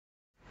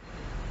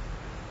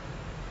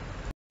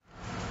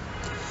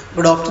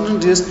Good afternoon,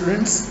 dear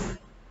students.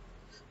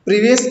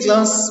 Previous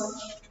class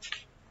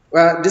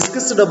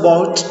discussed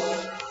about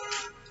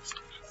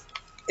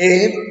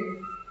air.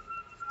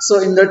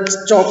 So in that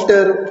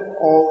chapter,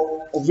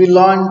 we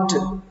learned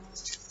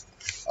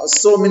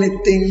so many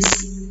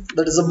things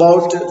that is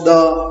about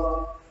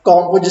the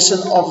composition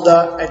of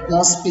the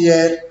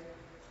atmosphere,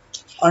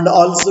 and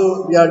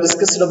also we are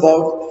discussed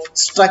about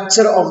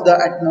structure of the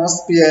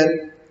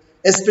atmosphere,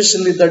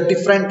 especially the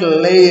different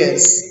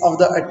layers of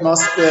the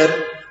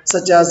atmosphere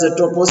such as the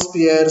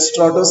troposphere,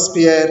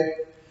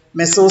 stratosphere,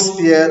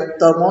 mesosphere,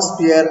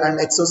 thermosphere and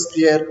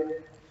exosphere.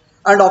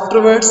 And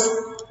afterwards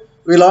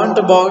we learnt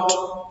about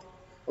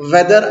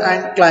weather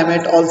and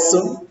climate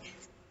also,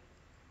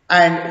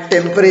 and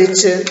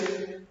temperature,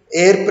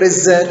 air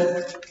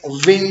pressure,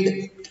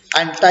 wind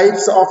and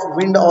types of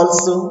wind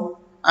also,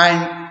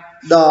 and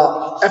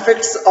the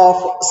effects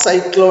of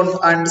cyclone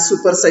and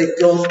super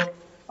cyclone,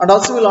 and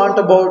also we learnt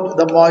about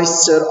the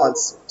moisture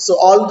also. So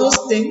all those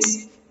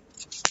things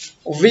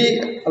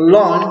we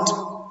learned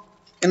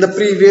in the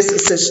previous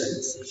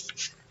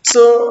sessions.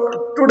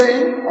 So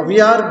today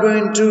we are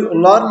going to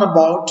learn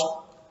about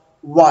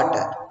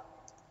water.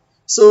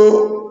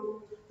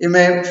 So you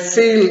may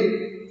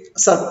feel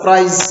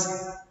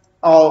surprise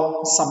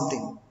or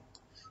something.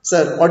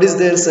 Sir, what is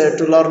there, sir,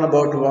 to learn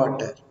about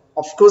water?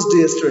 Of course,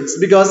 dear students,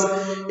 because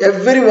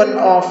every one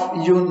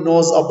of you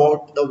knows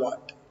about the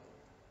water.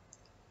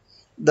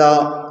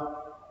 The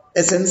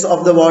essence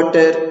of the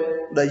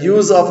water, the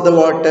use of the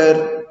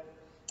water,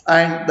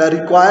 and the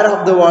require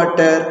of the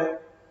water.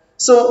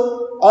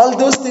 So all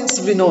those things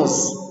we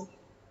knows.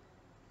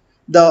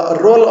 The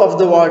role of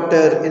the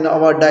water in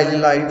our daily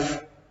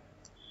life,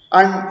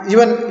 and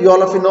even you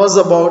all of you knows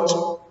about,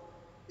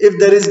 if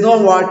there is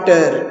no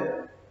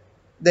water,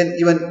 then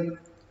even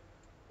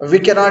we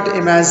cannot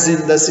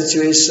imagine the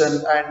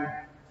situation and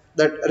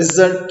that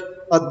result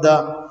of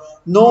the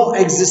no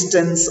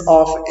existence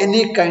of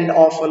any kind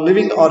of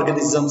living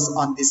organisms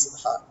on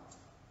this earth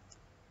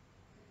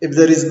if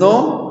there is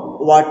no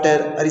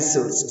water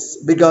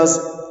resources, because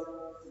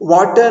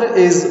water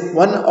is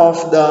one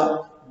of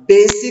the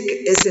basic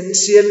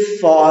essential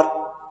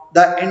for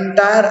the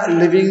entire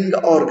living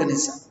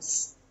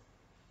organisms,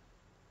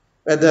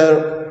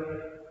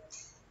 whether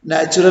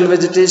natural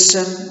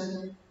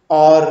vegetation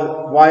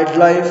or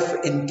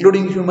wildlife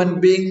including human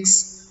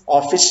beings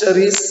or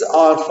fisheries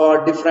or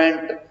for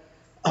different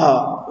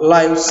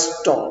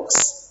livestock.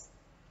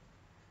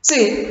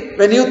 See,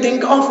 when you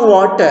think of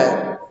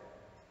water,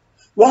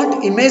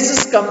 what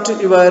images come to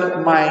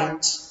your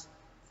mind?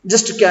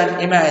 Just you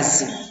can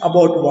imagine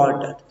about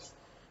water.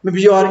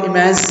 Maybe you are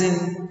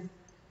imagining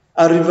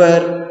a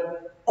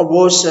river, a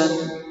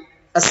ocean,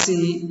 a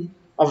sea,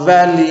 a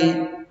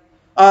valley,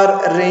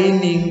 or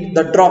raining,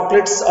 the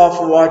droplets of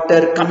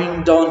water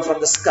coming down from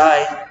the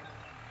sky.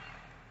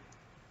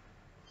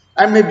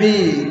 And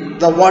maybe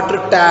the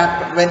water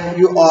tap when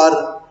you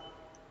are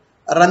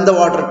run the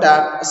water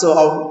tap. So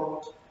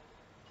how?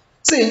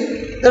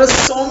 See, there are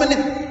so many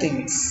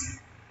things.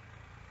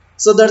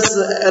 So that's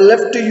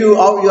left to you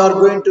how you are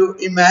going to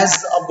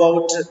imagine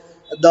about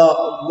the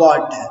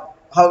water.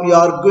 How you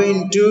are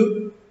going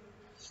to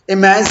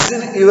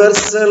imagine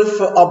yourself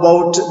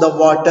about the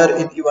water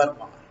in your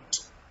mind.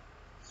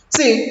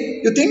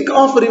 See, you think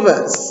of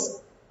rivers.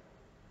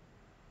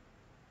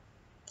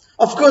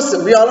 Of course,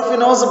 we all of you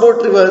knows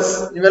about rivers.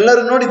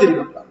 ನೀವೆಲ್ಲರೂ ನೋಡಿದಿರಿ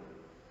ಗೊತ್ತಾ?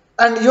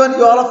 And even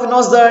you all of you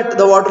knows that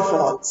the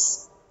waterfalls,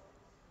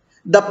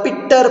 the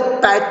pitter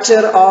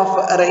patcher of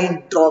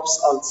raindrops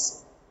also,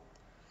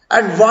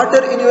 and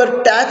water in your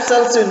taps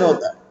also, you know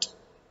that.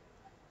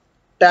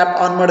 Tap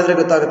on ಮಾಡಿದ್ರೆ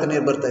ಗೊತ್ತಾಗುತ್ತೆ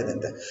ನೀರು ಬರ್ತಾ ಇದೆ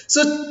ಅಂತ.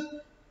 So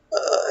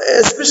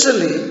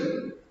especially,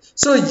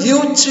 so you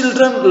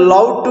children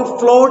love to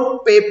float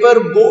paper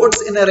boats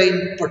in a rain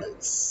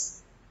puddles.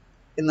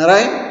 In a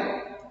rain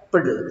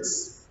puddles.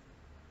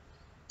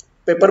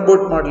 Paper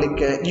boat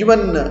ಮಾಡಲಿಕ್ಕೆ,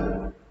 even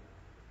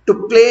to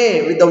play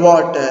with the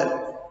water,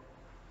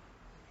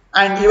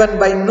 and even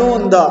by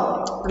noon the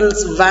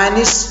puddles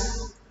vanish.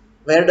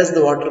 Where does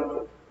the water go?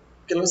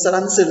 ಕೆಲವು ಸಲ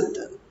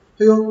ಅನಿಸಿರುತ್ತೆ,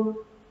 ಅಯ್ಯೋ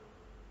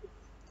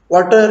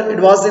water, it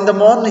was in the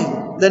morning,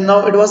 then now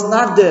it was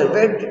not there.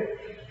 Where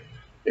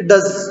it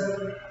does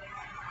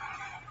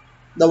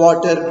the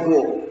water go?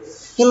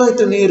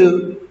 ಎಲ್ಲೋಯ್ತು ನೀರು?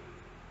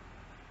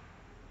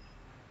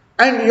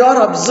 And you are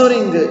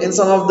observing in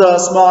some of the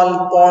small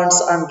ponds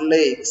and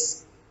lakes,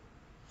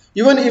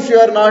 even if you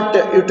are not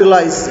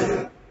utilizing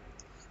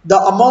the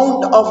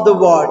amount of the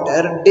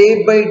water, day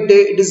by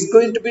day it is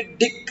going to be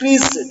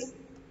decreased,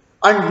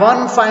 and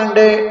one fine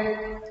day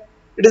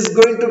it is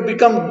going to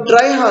become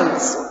dry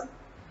also.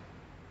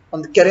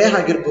 ಒಂದು ಕೆರೆ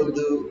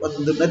ಆಗಿರ್ಬೋದು,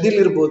 ಒಂದು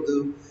ನದಿಲಿರ್ಬೋದು,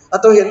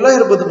 ಅಥವಾ ಎಲ್ಲ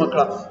ಇರ್ಬೋದು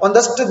ಮಕ್ಕಳ,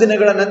 ಒಂದಷ್ಟು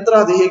ದಿನಗಳ ನಂತರ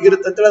ಅದು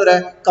ಹೇಗಿರುತ್ತೆ ಅಂತ ಹೇಳಿದ್ರೆ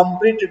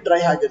ಕಂಪ್ಲೀಟ್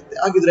ಡ್ರೈ ಆಗಿರುತ್ತೆ.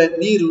 ಹಾಗಿದ್ರೆ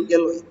ನೀರು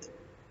ಎಲ್ಲೋಯ್ತು?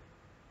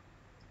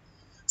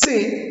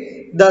 See,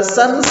 the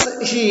sun's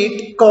heat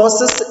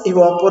causes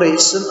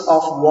evaporation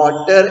of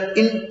water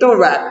into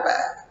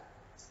vapor.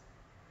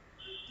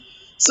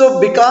 So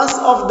because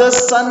of the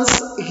sun's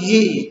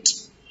heat,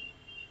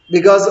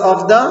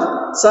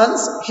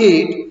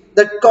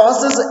 that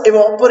causes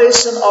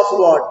evaporation of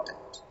water.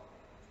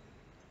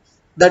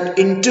 that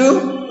into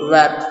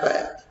vapor.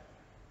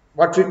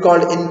 What we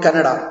call in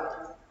Kannada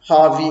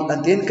havi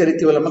ಅಂತ ಏನು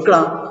ಕರಿತೀವಲ್ಲ ಮಕ್ಕಳ,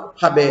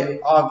 habe,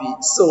 avi.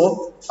 So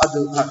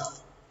ಅದು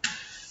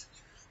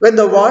when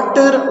the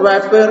water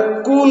vapor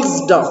cools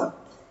down,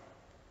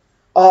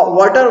 ಆ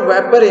water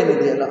ವ್ಯಾಪರ್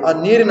ಏನಿದೆಯಲ್ಲ, ಆ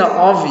ನೀರಿನ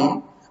ಆವಿ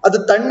ಅದು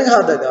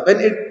ತಣ್ಣಗಾದಾಗ, when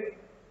it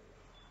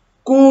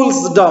cools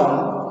down,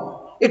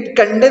 it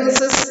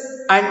condenses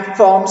and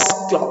forms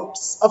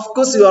clouds. Of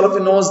course, you all of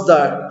you knows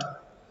that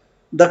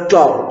the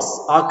clouds,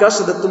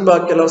 ಆಕಾಶದ ತುಂಬಾ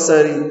ಕೆಲವು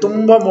ಸಾರಿ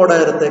ತುಂಬಾ ಮೋಡ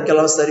ಇರುತ್ತೆ,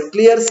 ಕೆಲವು ಸಾರಿ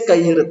ಕ್ಲಿಯರ್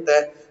ಸ್ಕೈ ಇರುತ್ತೆ.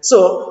 ಸೊ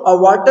ಆ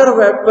ವಾಟರ್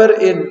ವ್ಯಾಪರ್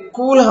ಏನ್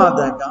ಕೂಲ್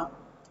ಆದಾಗ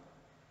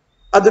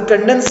ಅದು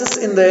ಕಂಡೆನ್ಸಸ್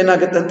ಇಂದ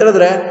ಏನಾಗುತ್ತೆ ಅಂತ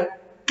ಹೇಳಿದ್ರೆ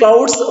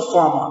ಕ್ಲೌಡ್ಸ್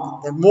ಫಾರ್ಮ್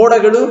ಆಗುತ್ತೆ,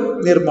 ಮೋಡಗಳು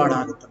ನಿರ್ಮಾಣ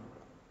ಆಗುತ್ತೆ.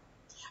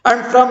 And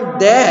from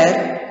there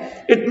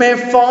it may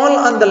fall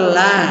on the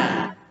land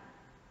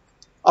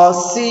or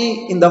sea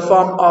in the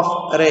form of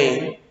rain,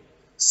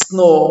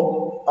 snow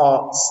or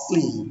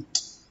sleet.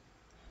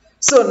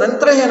 So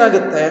ನಂತರ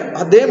ಏನಾಗುತ್ತೆ,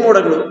 ಅದೇ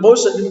ಮೋಡಗಳು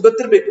ಬಹುಶಃ ನಿಮ್ಗೆ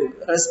ಗೊತ್ತಿರಬೇಕು,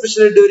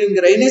 especially during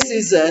rainy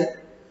season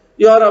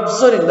you are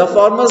observing the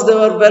farmers, they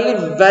were very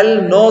well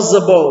knows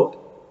about,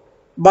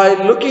 by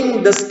looking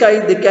the sky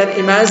they can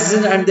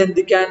imagine and then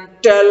they can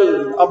tell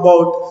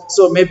about,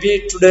 so maybe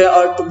today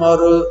or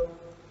tomorrow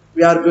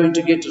we are going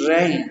to get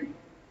rain.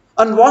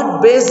 On what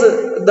base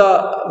the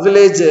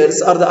villagers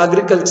or the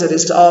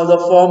agriculturists or the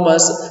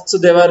farmers, so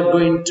they were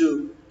going to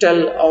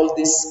tell all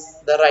this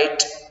the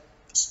right.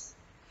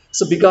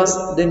 So because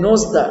they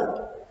knows that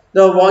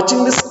they are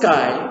watching the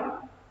sky,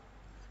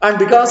 and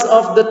because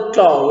of the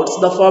clouds,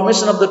 the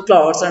formation of the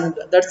clouds, and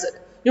that's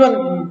even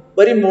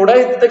very moda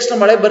idda takshana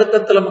male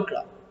baruttantalla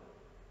makla,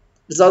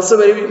 it's also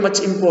very much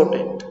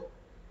important.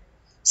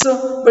 So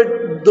but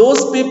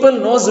those people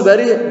knows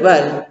very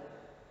well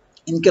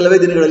in ಕೆಲವೇ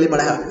ದಿನಗಳಲ್ಲಿ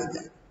ಮಳೆ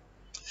ಆಗುತ್ತೆ.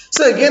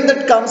 So again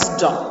that comes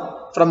down.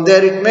 From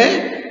there it may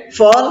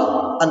fall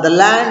on the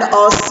land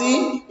or sea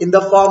in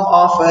the form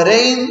of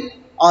rain,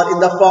 or in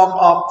the form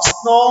of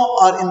snow,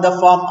 or in the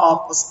form of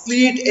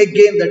sleet.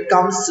 Again that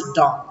comes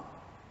down.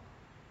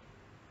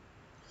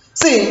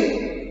 See,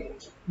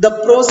 the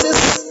process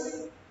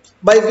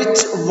by which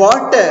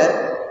water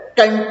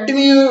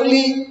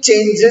continually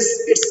changes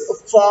its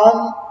form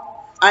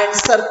and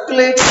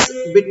circulates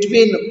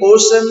between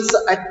oceans,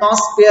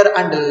 atmosphere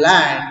and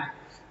land,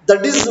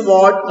 that is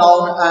what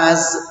known as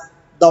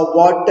the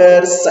water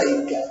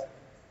cycle.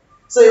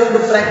 So ಈ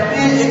ಒಂದು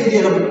ಪ್ರಕ್ರಿಯೆ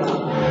ಏನಿದೆಯಲ್ಲ,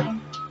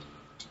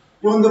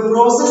 ಈ ಒಂದು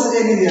process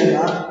ಏನಿದೆಯಲ್ಲ,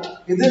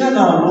 ಇದನ್ನ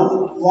ನಾವು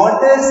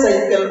water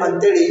cycle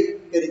ಅಂತೇಳಿ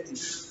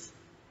ಕರಿತೀವಿ.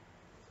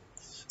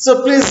 So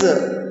please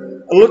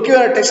look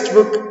your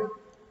textbook,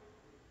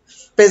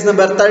 page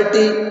number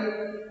 30,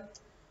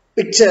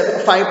 picture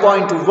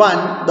 5.1,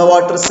 the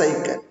water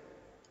cycle.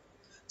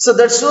 So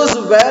that shows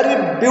very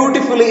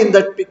beautifully in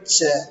that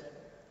picture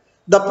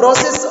the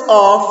process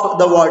of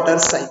the water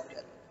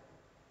cycle.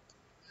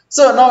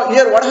 So now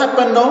here what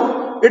happened now?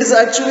 It is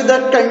actually the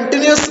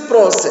continuous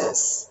process.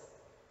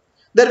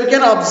 There we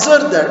can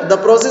observe that the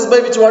process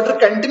by which water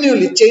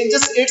continually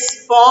changes its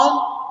form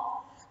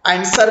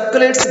and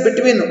circulates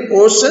between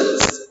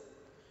oceans,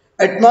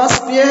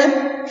 atmosphere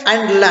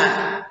and land.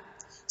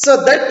 So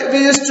that we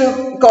used to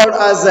call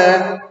as a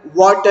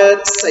water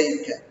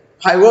cycle.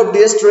 I hope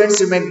dear students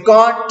you may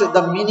got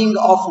the meaning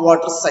of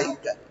water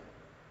cycle.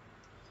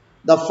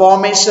 The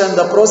formation,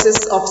 the process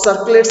of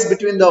circulates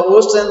between the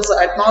oceans,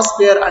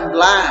 atmosphere and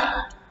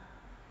land.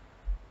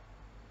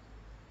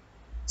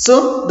 So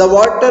the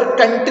water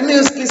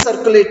continuously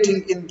circulating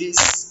in this.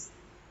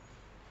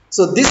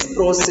 So this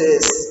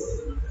process,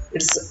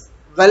 it's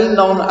well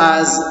known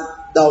as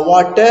the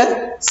water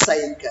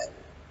cycle.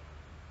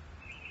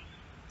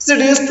 So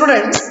dear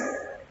students,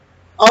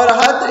 our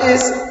earth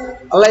is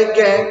like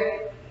a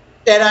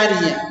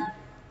terrarium.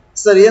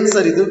 Sir, yen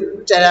sir idu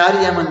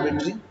terrarium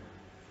anbitri.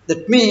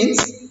 That means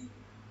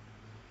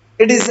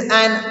it is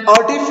an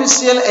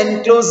artificial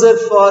enclosure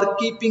for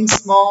keeping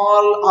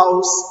small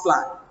house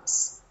plants.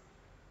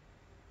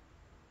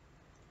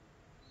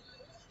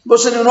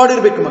 ಬಹುಶಃ ನೀವು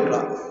ನೋಡಿರ್ಬೇಕು ಮಕ್ಕಳ,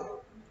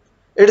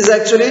 it is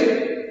actually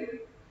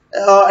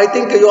I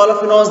think you all of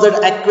you knows that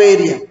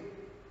aquarium.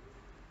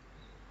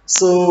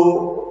 So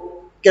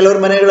ಕೆಲವರ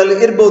ಮನೆಗಳಲ್ಲಿ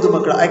ಇರಬಹುದು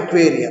ಮಕ್ಕಳ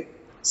aquarium.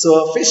 So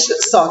fish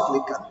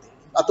ಸಾಕ್ಲಿಕ್ಕೆ ಅಂತ,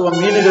 ಅಥವಾ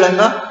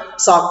ಮೀನುಗಳನ್ನ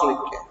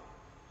ಸಾಕ್ಲಿಕ್ಕೆ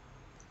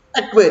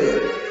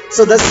aquarium.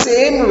 So the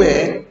same way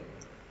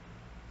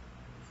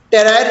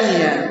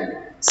terrarium.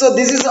 So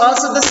this is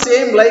also the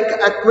same like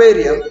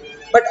aquarium,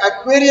 but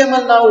aquarium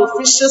ಅಲ್ಲಿ ನಾವು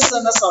fishes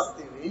ಅನ್ನು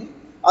ಸಾಕ್ತೀವಿ,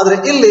 ಆದರೆ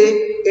ಇಲ್ಲಿ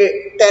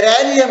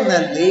terrarium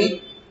ನಲ್ಲಿ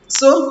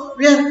so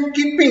we are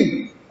keeping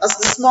as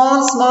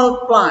small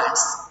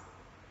plants.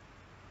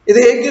 ಇದು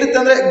ಹೇಗಿರುತ್ತೆ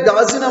ಅಂದ್ರೆ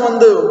ಗಾಜಿನ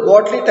ಒಂದು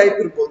ಬಾಟ್ಲಿ ಟೈಪ್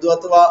ಇರಬಹುದು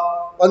ಅಥವಾ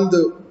ಒಂದು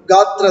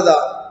ಗಾತ್ರದ.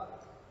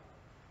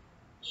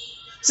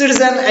 So it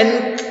is an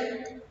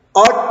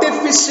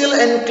artificial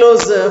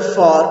enclosure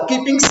for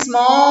keeping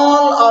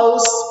small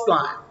house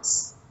plants.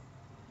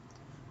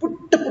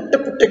 ಪುಟ್ಟ ಪುಟ್ಟ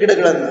ಪುಟ್ಟ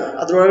ಗಿಡಗಳನ್ನ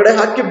ಅದರೊಳಗಡೆ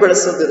ಹಾಕಿ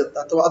ಬೆಳೆಸೋದಿರುತ್ತೆ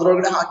ಅಥವಾ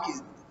ಅದರೊಳಗಡೆ ಹಾಕಿ.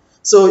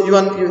 So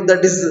even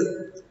that is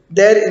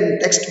there in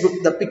textbook,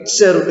 the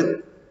picture with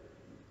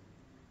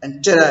and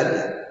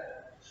terrarium.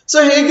 So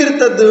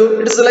ಹೇಗಿರುತ್ತದ್ದು,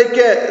 it is like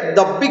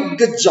the big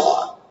jar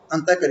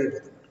ಅಂತ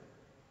ಕರೀಬಹುದು.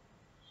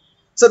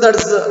 So that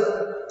is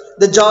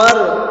the jar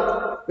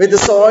with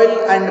the soil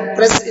and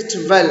press it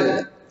well.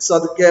 So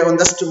ಅದಕ್ಕೆ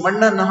ಒಂದಷ್ಟು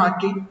ಮಣ್ಣನ್ನು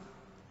ಹಾಕಿ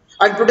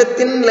and put a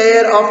thin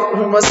layer of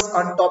humus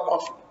on top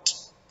of it.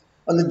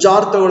 ಒಂದು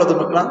jar ತಗೊಳ್ಳೋದು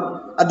ಮಕ್ಕಳ,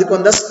 ಅದಕ್ಕೆ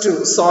ಒಂದಷ್ಟು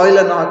soil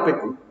ಅನ್ನು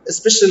ಹಾಕಬೇಕು.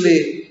 Especially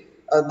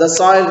the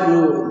soil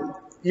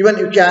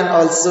you can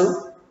also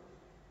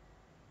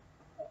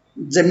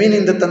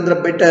ಜಮೀನಿಂದ ತಂದ್ರೆ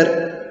ಬೆಟರ್,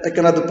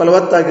 ಯಾಕಂದ್ರೆ ಅದು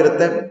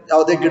ಫಲವತ್ತಾಗಿರುತ್ತೆ.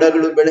 ಯಾವುದೇ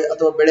ಗಿಡಗಳು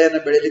ಅಥವಾ ಬೆಳೆಯನ್ನು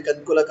ಬೆಳೆಯಲಿಕ್ಕೆ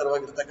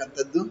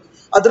ಅನುಕೂಲಕರವಾಗಿರ್ತಕ್ಕಂಥದ್ದು.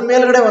 ಅದ್ರ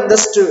ಮೇಲ್ಗಡೆ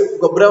ಒಂದಷ್ಟು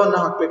ಗೊಬ್ಬರವನ್ನು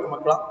ಹಾಕಬೇಕು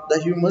ಮಕ್ಕಳ, the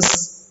humus.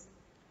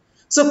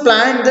 So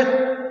plant the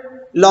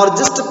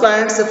largest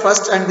plants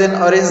first and then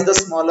arrange the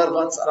smaller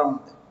once around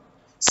them.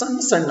 ಸಣ್ಣ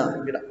ಸಣ್ಣ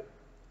ಗಿಡ.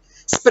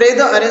 Spray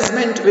the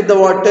arrangement with the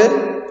water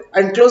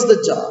and close the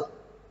jar.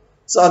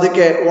 So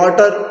ಅದಕ್ಕೆ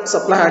ವಾಟರ್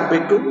ಸಪ್ಲೈ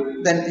ಆಗಬೇಕು,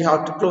 then you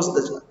have to close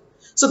the jar.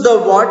 So the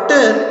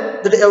water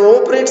that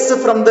evaporates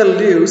from the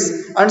leaves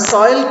and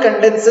soil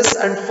condenses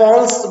and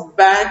falls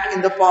back in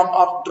the form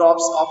of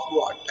drops of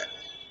water.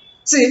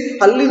 See,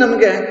 ಅಲ್ಲಿ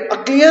ನಮಗೆ a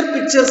clear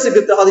picture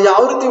ಸಿಗುತ್ತೆ. ಅದು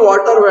ಯಾವ ರೀತಿ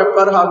water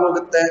vapour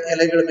ಆಗೋಗುತ್ತೆ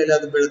ಎಲೆಗಳ ಮೇಲೆ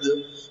ಅದು ಬೆಳೆದು,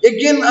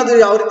 ಅಗೇನ್ ಅದು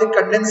ಯಾವ ರೀತಿ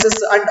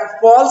condenses and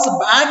falls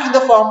back in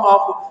the form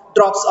of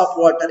drops of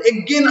water.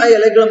 Again ಆ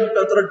ಎಲೆಗಳ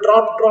ಮುಖಾಂತರ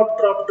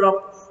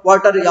ಡ್ರಾಪ್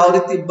ವಾಟರ್ ಯಾವ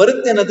ರೀತಿ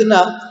ಬರುತ್ತೆ ಅನ್ನೋದನ್ನ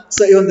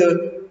ಸೊ ಈ ಒಂದು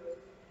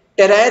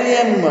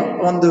ಟೆರಾರಿಯಂ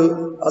ಒಂದು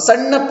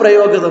ಸಣ್ಣ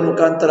ಪ್ರಯೋಗದ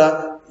ಮುಖಾಂತರ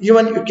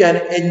even you can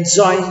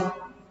enjoy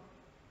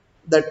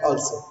that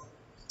also.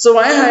 So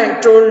why I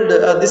told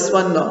this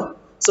one now?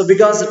 So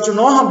because to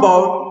know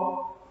about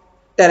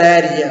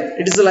terrarium,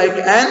 it is like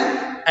an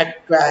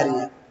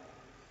aquarium.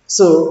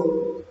 So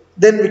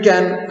then we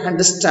can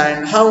understand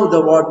how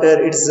the water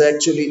is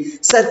actually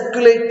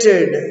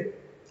circulated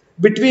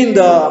between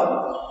the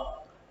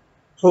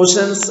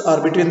oceans or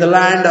between the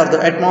land or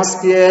the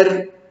atmosphere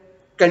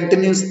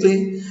continuously,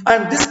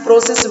 and this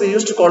process we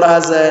used to call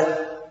as a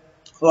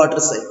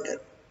water cycle.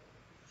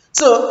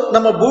 So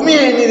ನಮ್ಮ ಭೂಮಿ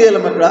ಏನಿದೆಯಲ್ಲ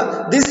ಮಕ್ಕಳ,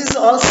 this is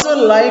also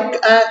like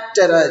a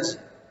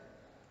terrarium.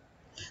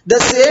 The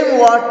same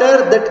water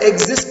that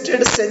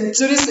existed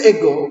centuries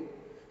ago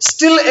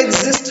still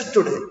exists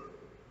today.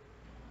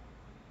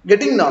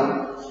 Getting now?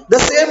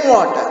 The same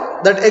water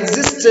that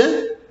existed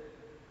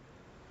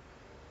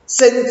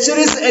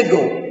centuries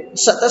ago,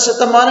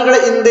 ಶತಮಾನಗಳ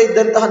ಹಿಂದೆ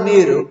ಇದ್ದಂತಹ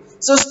ನೀರು,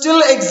 so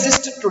still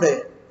exists today.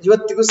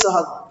 ಇವತ್ತಿಗೂ ಸಹ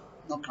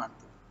ನಾವು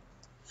ಕಾಣ್ತೀವಿ.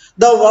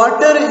 The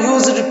water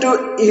used to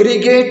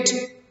irrigate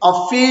a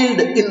field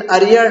in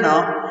Haryana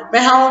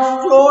may have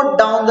flowed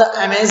down the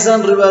Amazon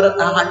River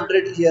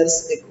 100 years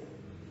ago.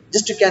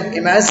 Just you can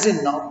imagine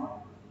now.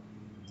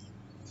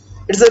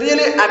 It's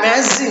really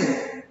amazing.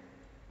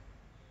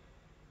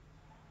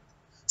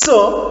 So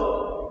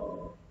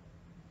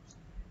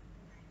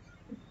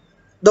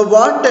the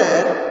water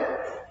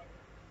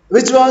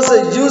which was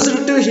used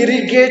to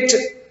irrigate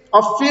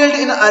a field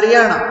in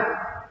Haryana,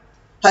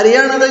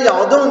 ಹರಿಯಾಣದ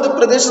ಯಾವುದೋ ಒಂದು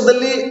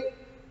ಪ್ರದೇಶದಲ್ಲಿ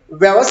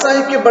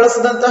ವ್ಯವಸಾಯಕ್ಕೆ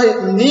ಬಳಸಿದಂತಹ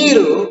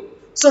ನೀರು,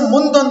 so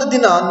ಮುಂದೊಂದು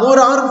ದಿನ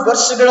ನೂರಾರು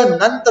ವರ್ಷಗಳ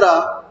ನಂತರ,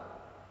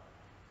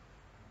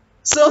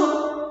 so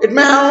it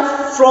may have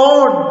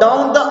flowed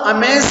down the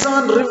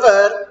Amazon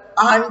river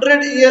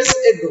 100 years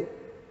ago.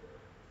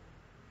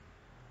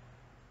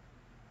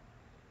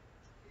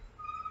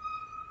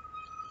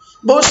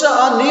 ಬಹುಶಃ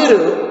ಆ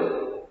ನೀರು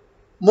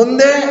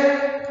ಮುಂದೆ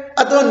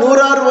ಅಥವಾ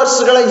ನೂರಾರು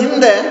ವರ್ಷಗಳ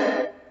ಹಿಂದೆ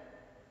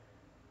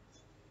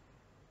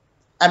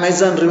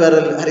ಅಮೆಜಾನ್ ರಿವರ್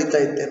ಅಲ್ಲಿ ಹರಿತಾ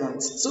ಇತ್ತೇನೋ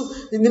ಅನ್ಸುತ್ತೆ. ಸೊ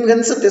ನಿಮ್ಗೆ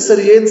ಅನ್ಸುತ್ತೆ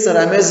ಸರ್ ಏನ್ ಸರ್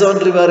ಅಮೆಜಾನ್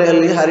ರಿವರ್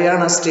ಅಲ್ಲಿ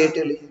ಹರಿಯಾಣ ಸ್ಟೇಟ್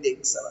ಅಲ್ಲಿ ಇದೆ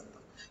ಸರ್ ಅಂತ.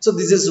 So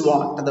this is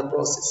what the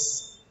process.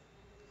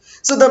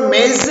 So the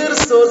major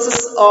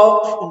sources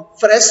of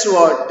fresh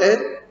water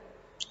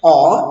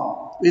R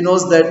V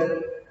knows that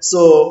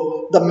so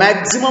the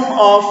maximum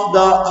of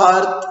the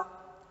earth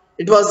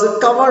it was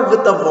covered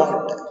with the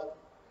water.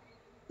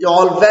 You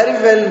all very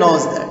well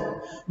knows that.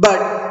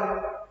 But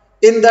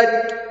in that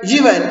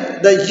even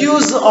the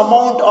huge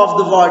amount of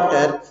the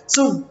water,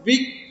 so we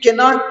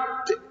cannot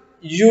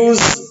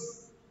use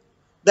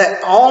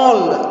all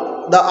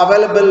the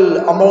available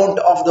amount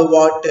of the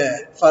water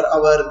for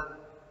our.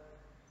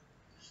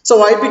 So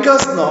why?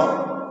 Because no,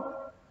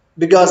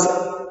 because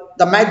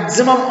the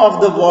maximum of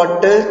the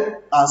water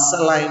are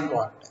saline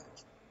water,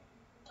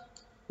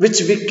 which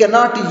we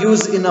cannot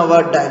use in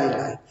our daily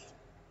life.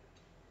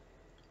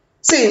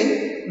 See,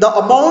 the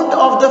amount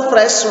of the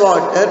fresh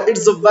water,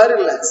 it's very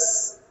less.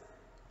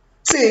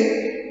 See,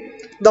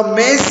 the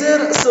major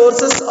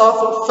sources of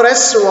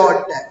fresh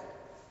water,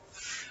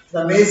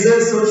 the major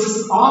sources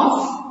of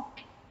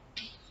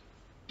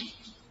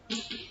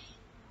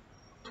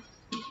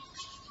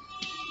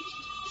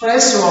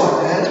fresh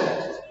water,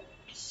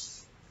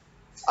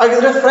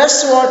 ಹಾಗಿದ್ರೆ fresh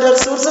water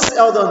sources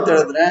ಯಾವುದು ಅಂತ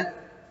ಹೇಳಿದ್ರೆ,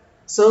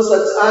 so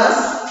such as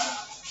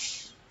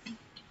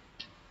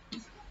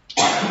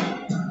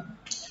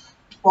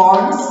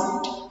ponds,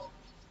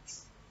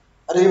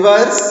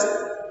 rivers,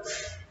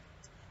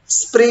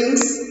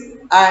 springs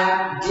and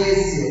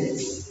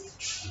glaciers.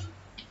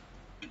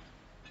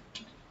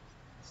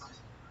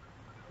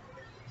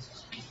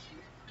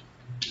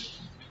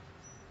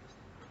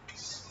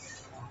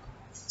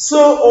 So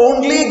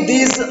only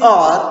these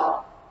are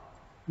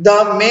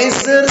the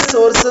major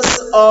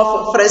sources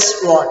of fresh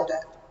water,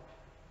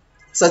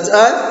 such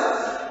as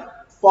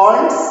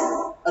ponds,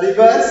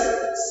 rivers,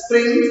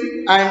 springs,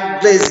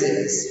 and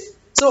glaciers.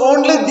 So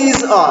only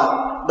these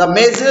are the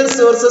major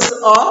sources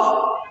of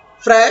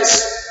fresh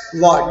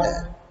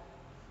water.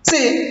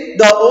 See,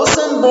 the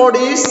ocean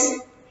bodies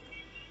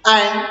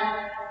and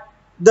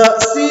the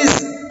seas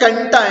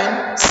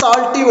contain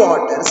salty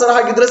water. Sir,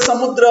 ಹಾಗಿದ್ರೆ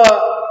ಸಮುದ್ರ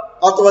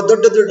ಅಥವಾ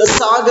ದೊಡ್ಡ ದೊಡ್ಡ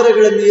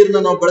ಸಾಗರಗಳ ನೀರನ್ನು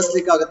ನಾವು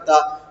ಬಳಸಲಿಕ್ಕಾಗುತ್ತಾ?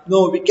 No,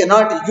 we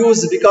cannot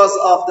use because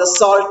of the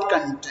salt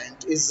content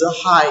is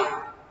high.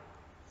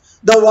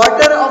 The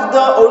water of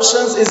the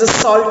oceans is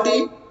salty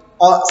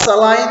or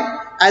saline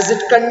as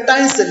it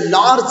contains a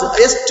large,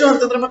 ಎಷ್ಟು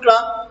ಅಂತಂದ್ರೆ ಮಕ್ಕಳ,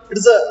 it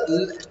is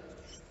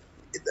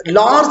a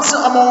large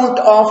amount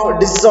of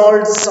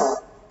dissolved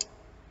salt.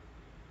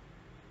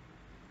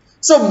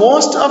 So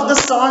most of the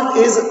salt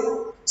is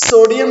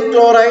sodium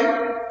chloride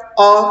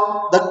or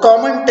the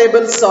common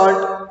table salt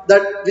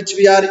that which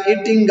we are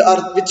eating or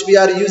which we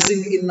are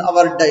using in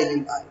our daily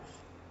life.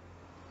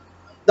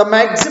 The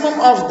maximum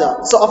of the,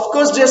 so of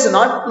course there's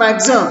not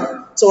maximum.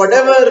 So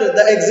whatever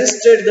the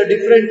existed, the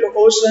different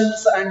oceans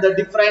and the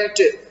different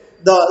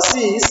the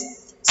seas,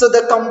 so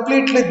the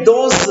completely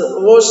those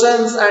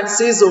oceans and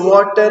seas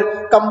water,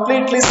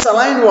 completely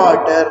saline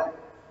water,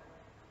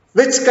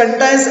 which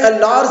contains a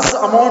large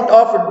amount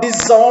of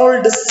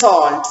dissolved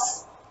salts,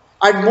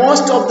 and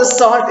most of the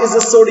salt is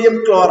a sodium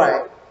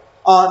chloride,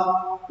 or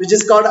which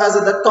is called as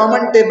the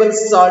common table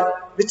salt,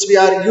 which we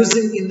are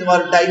using in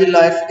our daily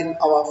life in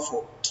our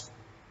food.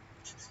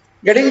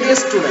 Getting dear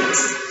students,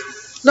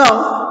 now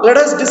let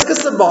us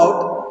discuss about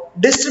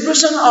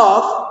distribution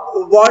of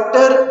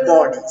water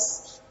bodies.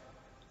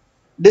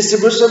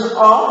 Distribution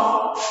of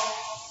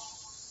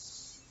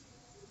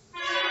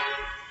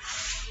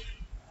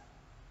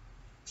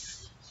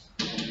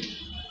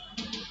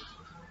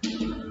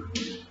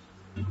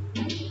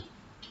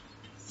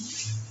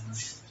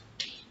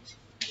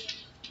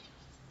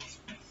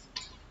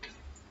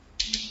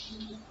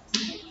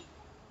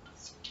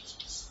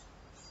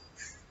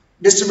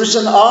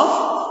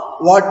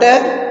water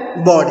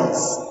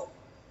bodies.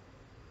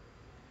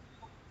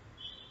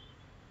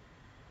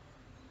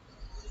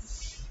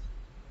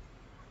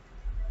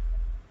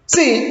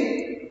 See,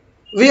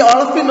 we all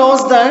of you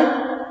knows that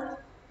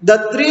the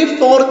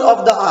 3/4 of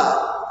the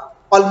earth,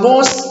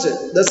 almost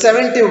the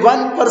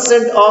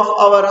 71% of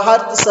our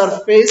earth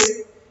surface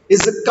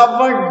is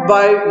covered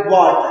by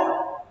water.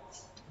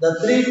 The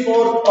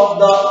 3/4 of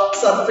the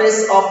surface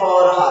of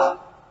our earth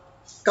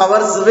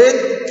covers with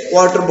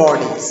water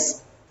bodies.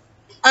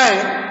 And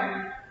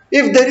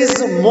if there is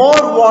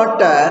more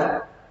water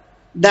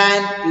than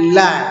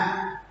land,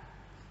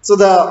 so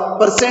the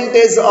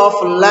percentage of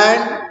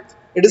land,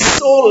 it is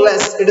so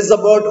less, it is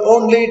about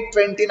only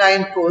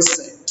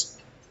 29%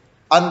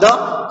 on the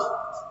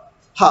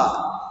earth.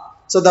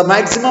 So the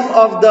maximum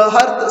of the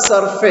earth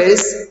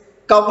surface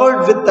covered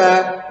with the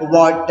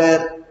water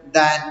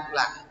than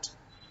land.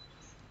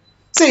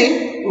 See,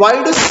 why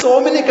do so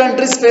many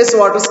countries face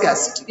water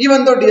scarcity? Even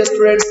though, dear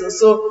students,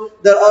 so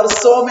there are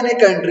so many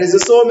countries,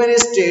 so many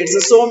states,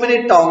 so many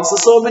towns,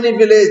 so many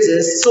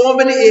villages, so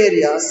many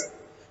areas,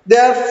 they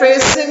are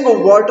facing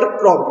water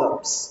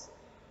problems,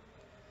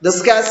 the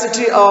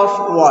scarcity of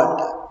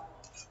water.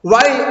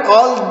 Why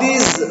all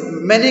these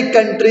many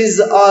countries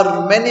or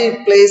many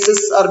places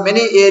or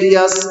many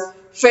areas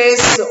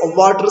face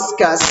water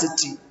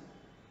scarcity?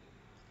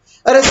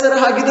 Are sir,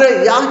 hagidre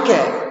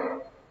yake?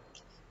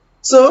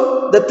 So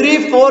the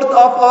 3/4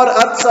 of our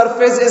earth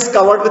surface is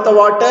covered with the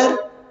water,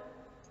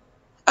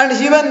 and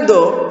even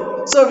though,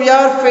 so we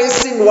are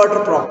facing water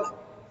problem.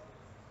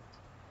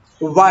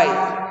 Why?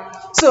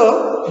 So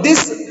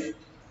this,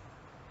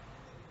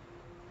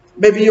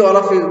 maybe all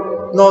of you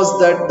knows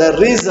that the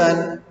reason,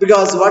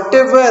 because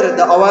whatever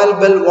the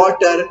available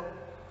water,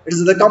 it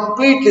is the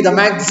completely the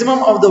maximum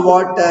of the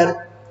water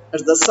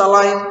is the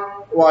saline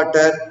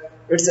water.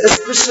 It's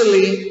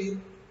especially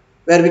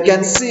where we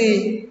can see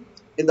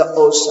in the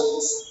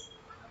oceans.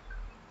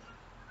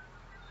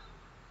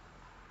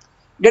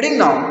 Getting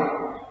now,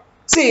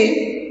 see,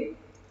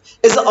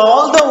 is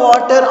all the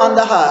water on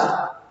the earth,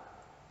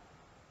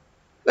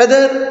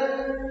 whether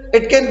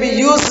it can be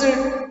used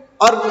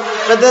or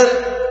whether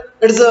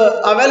it is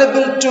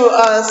available to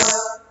us?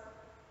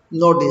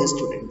 No, dear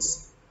students,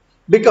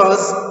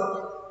 because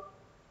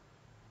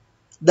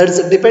that is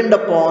depend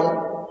upon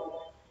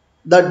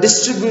the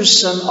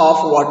distribution of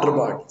water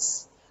bodies.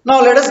 Now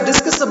let us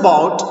discuss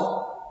about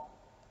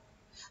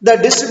the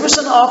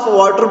distribution of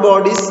water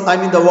bodies, I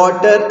mean the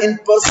water in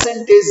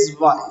percentage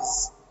wise.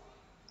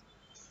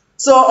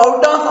 So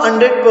out of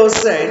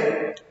 100%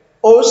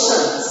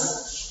 oceans,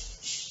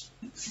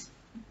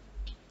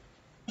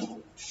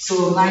 so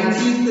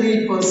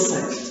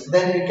 93%,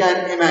 then we can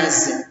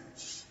imagine.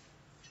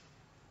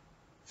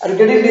 Are you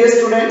getting, dear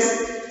students?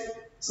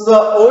 So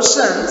the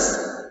oceans,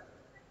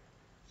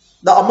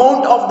 the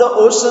amount of the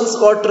oceans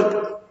water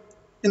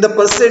in the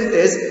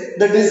percentage,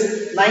 that is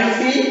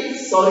 90,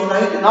 sorry,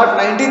 90, not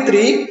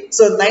 93,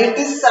 so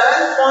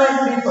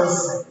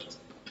 97.3%.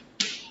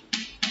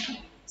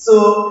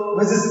 So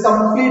which is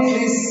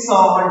completely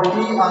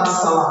salty or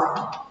saline,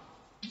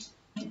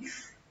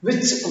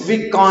 which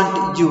we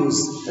can't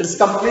use. It is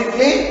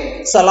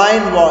completely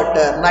saline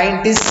water,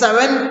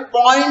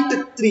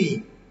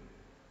 97.3.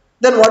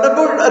 Then what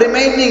about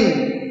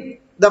remaining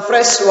the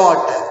fresh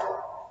water?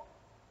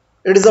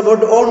 It is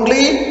about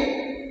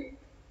only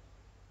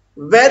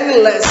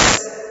very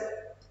less,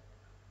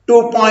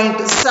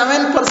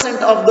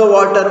 2.7% of the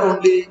water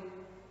only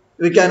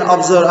we can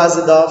observe as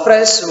the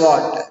fresh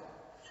water.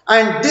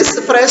 And this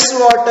fresh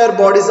water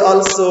bodies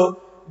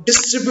also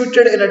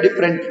distributed in a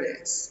different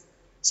ways.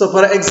 So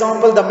for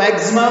example, the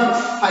maximum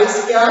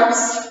ice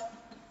caps,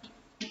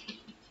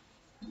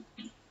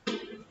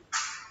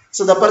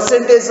 so the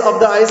percentage of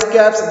the ice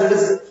caps, that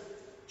is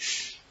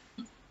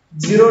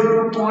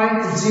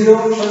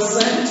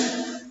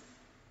 0.0%,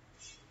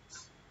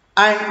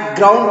 and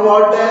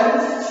groundwater,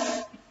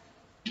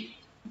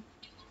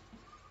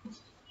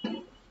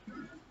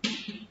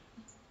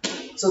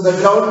 so the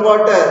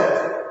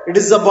groundwater, it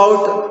is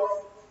about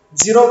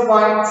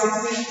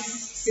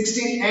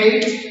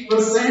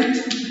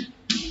 0.68%,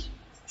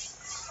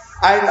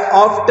 and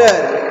after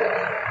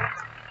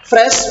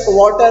fresh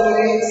water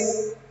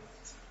lakes,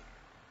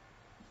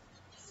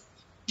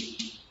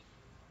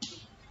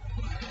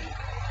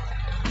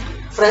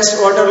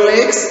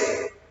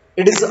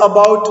 it is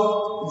about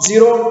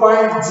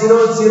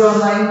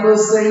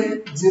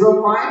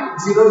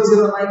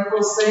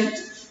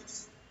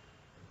 0.009%,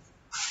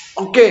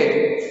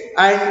 okay,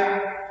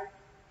 and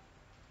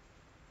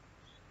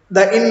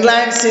the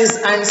inland seas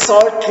and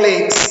salt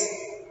lakes,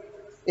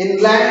 it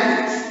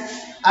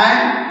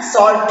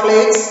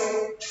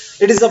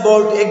is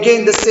about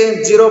again the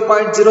same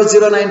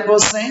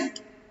 0.009%,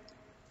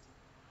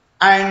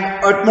 and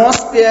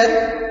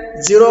atmosphere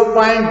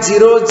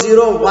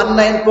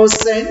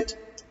 0.0019%,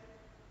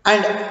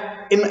 and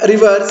in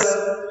rivers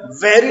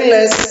very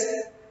less,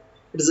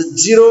 it is a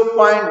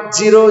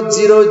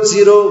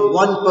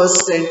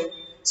 0.0001%.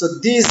 So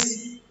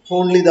these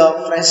only the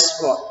fresh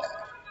water.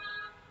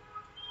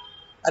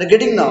 Are you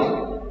getting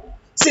now?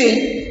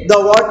 See, the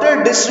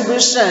water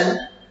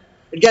distribution,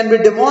 it can be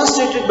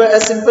demonstrated by a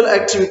simple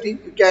activity.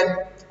 You can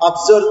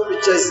observe,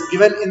 which is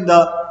given in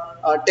the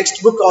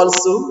textbook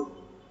also.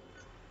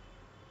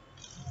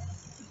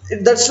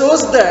 That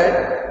shows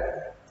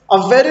that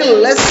a very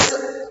less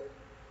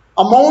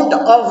amount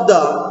of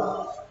the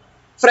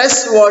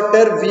fresh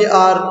water we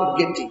are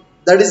getting.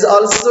 That is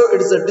also,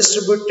 it is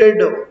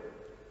distributed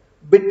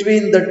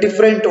between the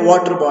different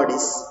water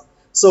bodies.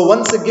 So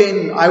once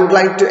again, I would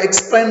like to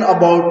explain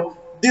about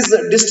this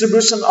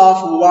distribution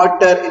of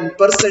water in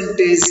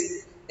percentage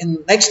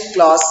in next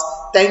class.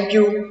 Thank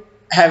you.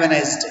 Have a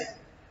nice day.